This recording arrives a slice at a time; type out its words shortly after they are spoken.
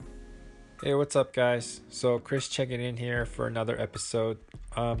Hey, what's up, guys? So, Chris checking in here for another episode.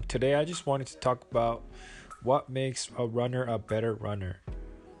 Today, I just wanted to talk about what makes a runner a better runner.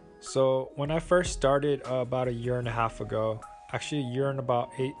 So, when I first started about a year and a half ago, actually, a year and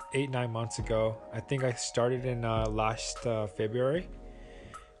about 9 months ago, I think I started in last February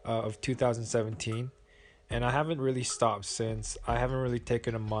of 2017, and I haven't really stopped since. I haven't really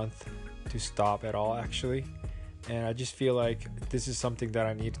taken a month to stop at all, actually. And I just feel like this is something that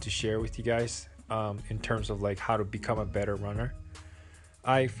I needed to share with you guys in terms of like how to become a better runner.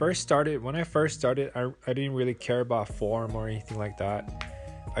 When I first started, I didn't really care about form or anything like that.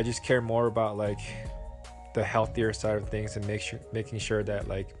 I just care more about like the healthier side of things and making sure that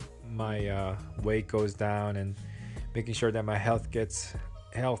like my weight goes down and making sure that my health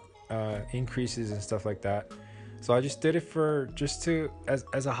increases and stuff like that. So I just did it for just to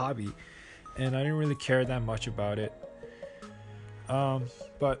as a hobby, and I didn't really care that much about it.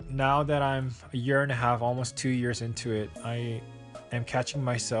 But now that I'm a year and a half, almost 2 years into it, I am catching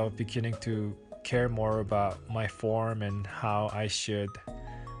myself beginning to care more about my form and how I should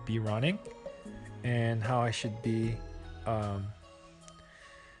be running and um,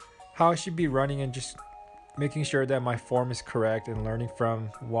 how I should be running and just making sure that my form is correct and learning from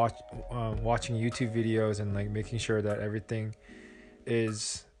watching YouTube videos and like making sure that everything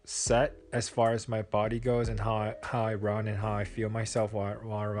is set as far as my body goes and how I run and how I feel myself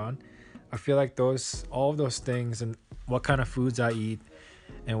while I run. I feel like all of those things and what kind of foods I eat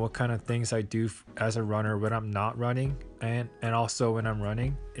and what kind of things I do as a runner when I'm not running and also when I'm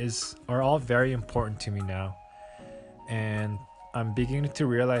running is are all very important to me now. And I'm beginning to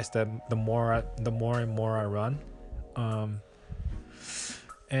realize that the more and more I run, um,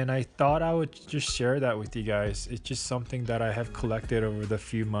 and I thought I would just share that with you guys. It's just something that I have collected over the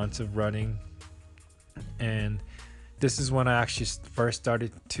few months of running, and this is when I actually first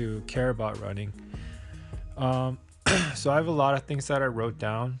started to care about running. Um, so I have a lot of things that I wrote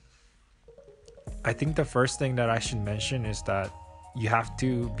down. I think the first thing that I should mention is that you have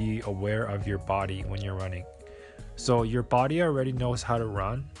to be aware of your body when you're running. So your body already knows how to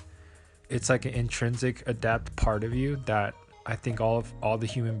run. It's like an intrinsic adapt part of you that I think all the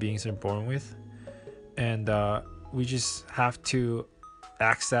human beings are born with, and we just have to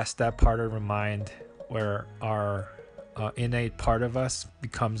access that part of our mind where our innate part of us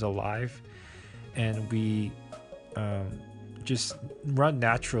becomes alive, and we um, just run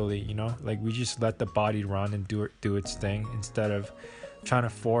naturally. Like we just let the body run and do its thing instead of trying to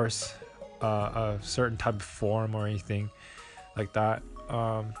force a certain type of form or anything like that.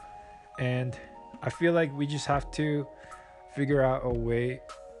 And I feel like we just have to figure out a way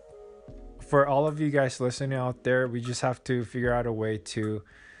for all of you guys listening out there. We just have to figure out a way to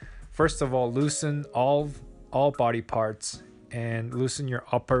first of all loosen all body parts and loosen your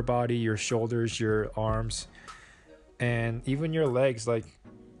upper body, your shoulders, your arms, and even your legs. Like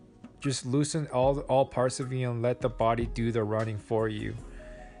just loosen all parts of you and let the body do the running for you.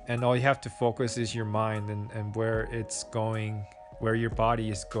 And all you have to focus is your mind and where it's going, where your body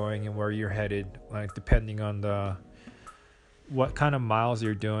is going and where you're headed, like depending on the what kind of miles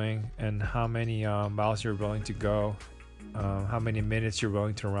you're doing and how many miles you're willing to go, how many minutes you're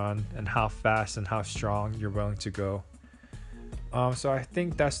willing to run, and how fast and how strong you're willing to go. So I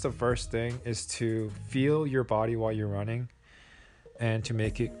think that's the first thing, is to feel your body while you're running, and to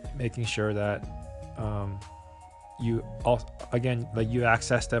making sure that you also, again, like you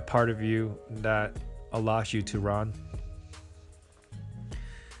access that part of you that allows you to run.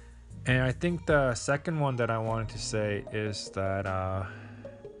 And I think the second one that I wanted to say is that I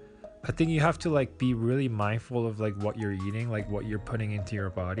think you have to like be really mindful of like what you're eating, like what you're putting into your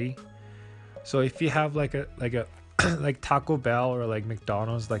body. So if you have like a like Taco Bell or like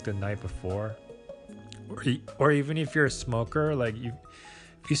McDonald's like the night before, or even if you're a smoker, like if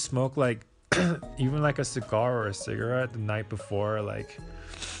you smoke like even like a cigar or a cigarette the night before, like,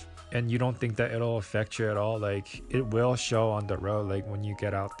 and you don't think that it'll affect you at all, like it will show on the road. Like when you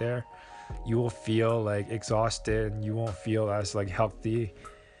get out there, you will feel like exhausted and you won't feel as like healthy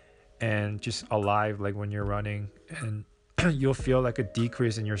and just alive like when you're running, and you'll feel like a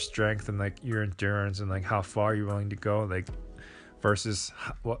decrease in your strength and like your endurance and like how far you're willing to go, like versus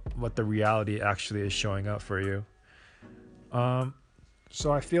what the reality actually is showing up for you.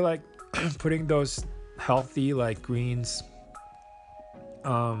 So I feel like putting those healthy like greens,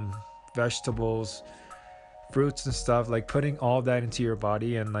 vegetables, fruits and stuff, like putting all that into your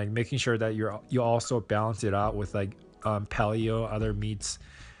body and like making sure that you also balance it out with like paleo, other meats,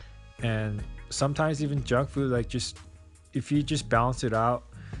 and sometimes even junk food. Like just if you just balance it out,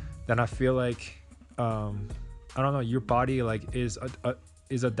 then I feel like I don't know, your body like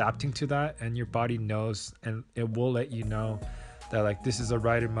is adapting to that, and your body knows, and it will let you know that like this is the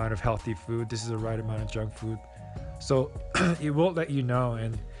right amount of healthy food, this is the right amount of junk food. So it will let you know,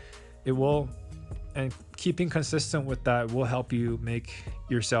 and it will, and keeping consistent with that will help you make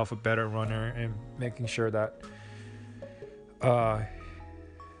yourself a better runner, and making sure that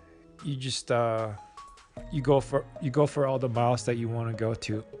you just you go for all the miles that you want to go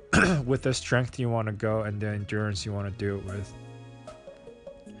to with the strength you want to go and the endurance you want to do it with.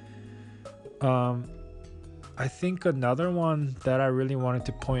 I think another one that I really wanted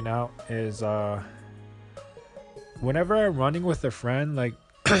to point out is whenever I'm running with a friend, like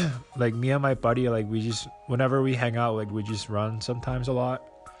like me and my buddy, like we just, whenever we hang out, like we just run sometimes a lot.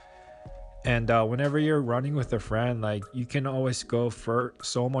 And whenever you're running with a friend, like you can always go for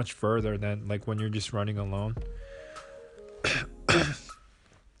so much further than like when you're just running alone.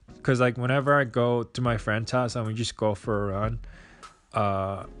 Because like whenever I go to my friend's house and we just go for a run,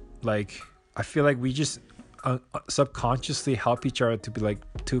 like I feel like we just subconsciously help each other to be like,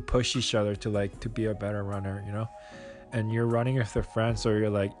 to push each other to like to be a better runner, you know. And you're running with a friend, so you're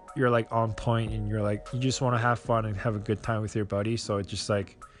like on point, and you're like, you just want to have fun and have a good time with your buddy. So it just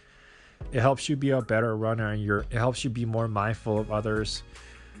like, it helps you be a better runner, and it helps you be more mindful of others,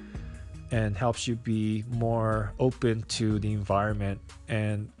 and helps you be more open to the environment.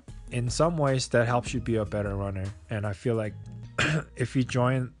 And in some ways that helps you be a better runner. And I feel like if you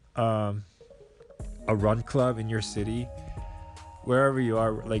join a run club in your city, wherever you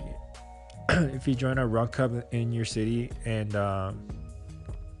are, like if you join a run club in your city, and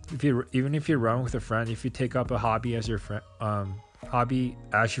even if you run with a friend, if you take up a hobby as your friend,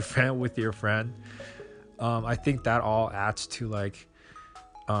 with your friend, I think that all adds to like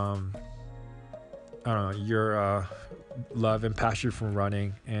I don't know, your love and passion for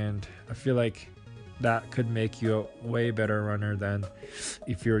running. And I feel like that could make you a way better runner than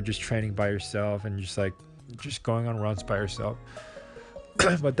if you're just training by yourself and just going on runs by yourself.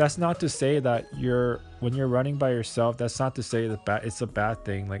 But that's not to say that when you're running by yourself, that's not to say that it's a bad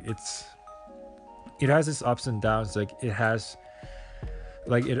thing. Like it has its ups and downs. Like it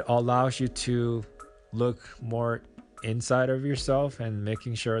allows you to look more inside of yourself, and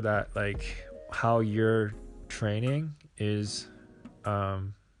making sure that like how you're training is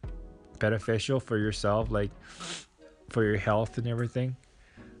beneficial for yourself, like for your health and everything.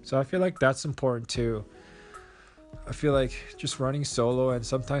 So I feel like that's important too. I feel like just running solo, and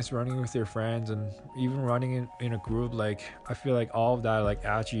sometimes running with your friends, and even running in a group, like I feel like all of that like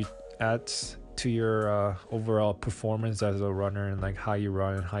adds to your overall performance as a runner, and like how you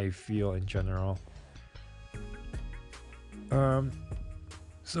run and how you feel in general.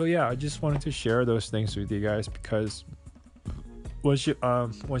 So yeah, I just wanted to share those things with you guys, because once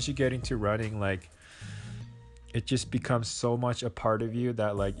you get into running, like it just becomes so much a part of you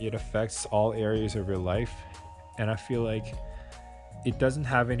that like it affects all areas of your life. And I feel like it doesn't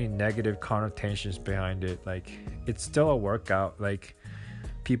have any negative connotations behind it. Like it's still a workout. Like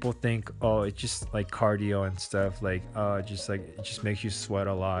people think, oh, it's just like cardio and stuff, like it just makes you sweat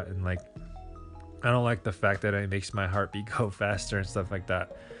a lot, and like I don't like the fact that it makes my heartbeat go faster and stuff like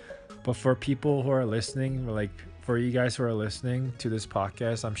that. But for people who are listening, like for you guys who are listening to this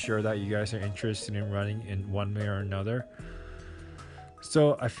podcast, I'm sure that you guys are interested in running in one way or another.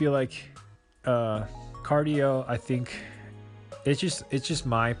 So I feel like cardio, I think it's just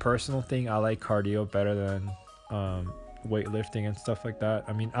my personal thing. I like cardio better than weightlifting and stuff like that.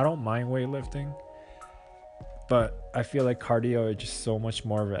 I mean, I don't mind weightlifting, but I feel like cardio is just so much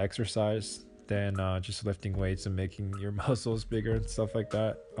more of an exercise than just lifting weights and making your muscles bigger and stuff like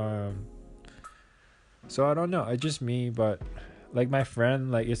that. So I don't know, it's just me. But like my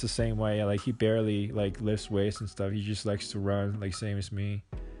friend, like it's the same way. Like he barely like lifts weights and stuff. He just likes to run, like same as me.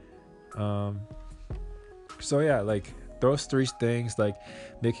 So yeah, like those three things, like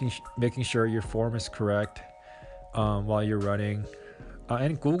making sure your form is correct while you're running,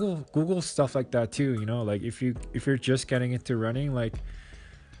 and Google stuff like that too, you know. Like if you're just getting into running, like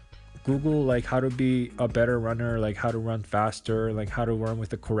Google like how to be a better runner, like how to run faster, like how to run with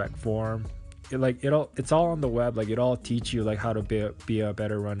the correct form. It's all on the web. Like it all teach you like how to be a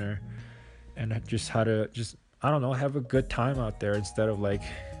better runner, and just how to just, I don't know, have a good time out there, instead of like,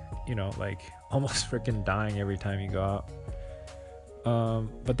 you know, like almost freaking dying every time you go out.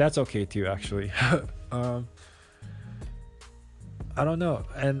 But that's okay too, actually. I don't know.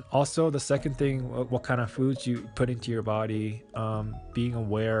 And also the second thing, what kind of foods you put into your body, being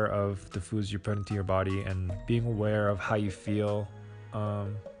aware of the foods you put into your body, and being aware of how you feel,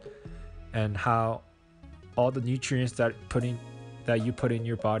 and how all the nutrients that you put in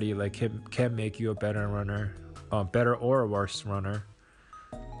your body like can make you a better runner, better or a worse runner.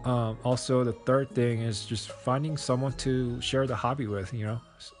 Also, the third thing is just finding someone to share the hobby with,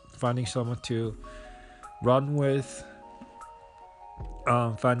 finding someone to run with,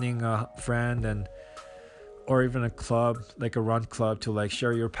 finding a friend and or even a club, like a run club, to like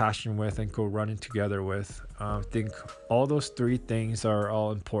share your passion with and go running together with. I think all those three things are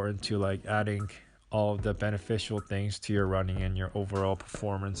all important to like adding all of the beneficial things to your running and your overall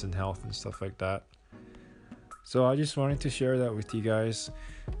performance and health and stuff like that. So I just wanted to share that with you guys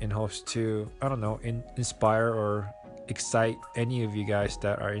in hopes to, I don't know, inspire or excite any of you guys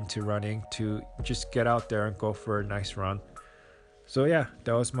that are into running to just get out there and go for a nice run. So yeah,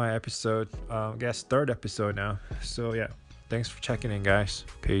 that was my episode. I guess third episode now. So yeah, thanks for checking in, guys.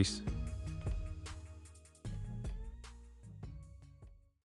 Peace.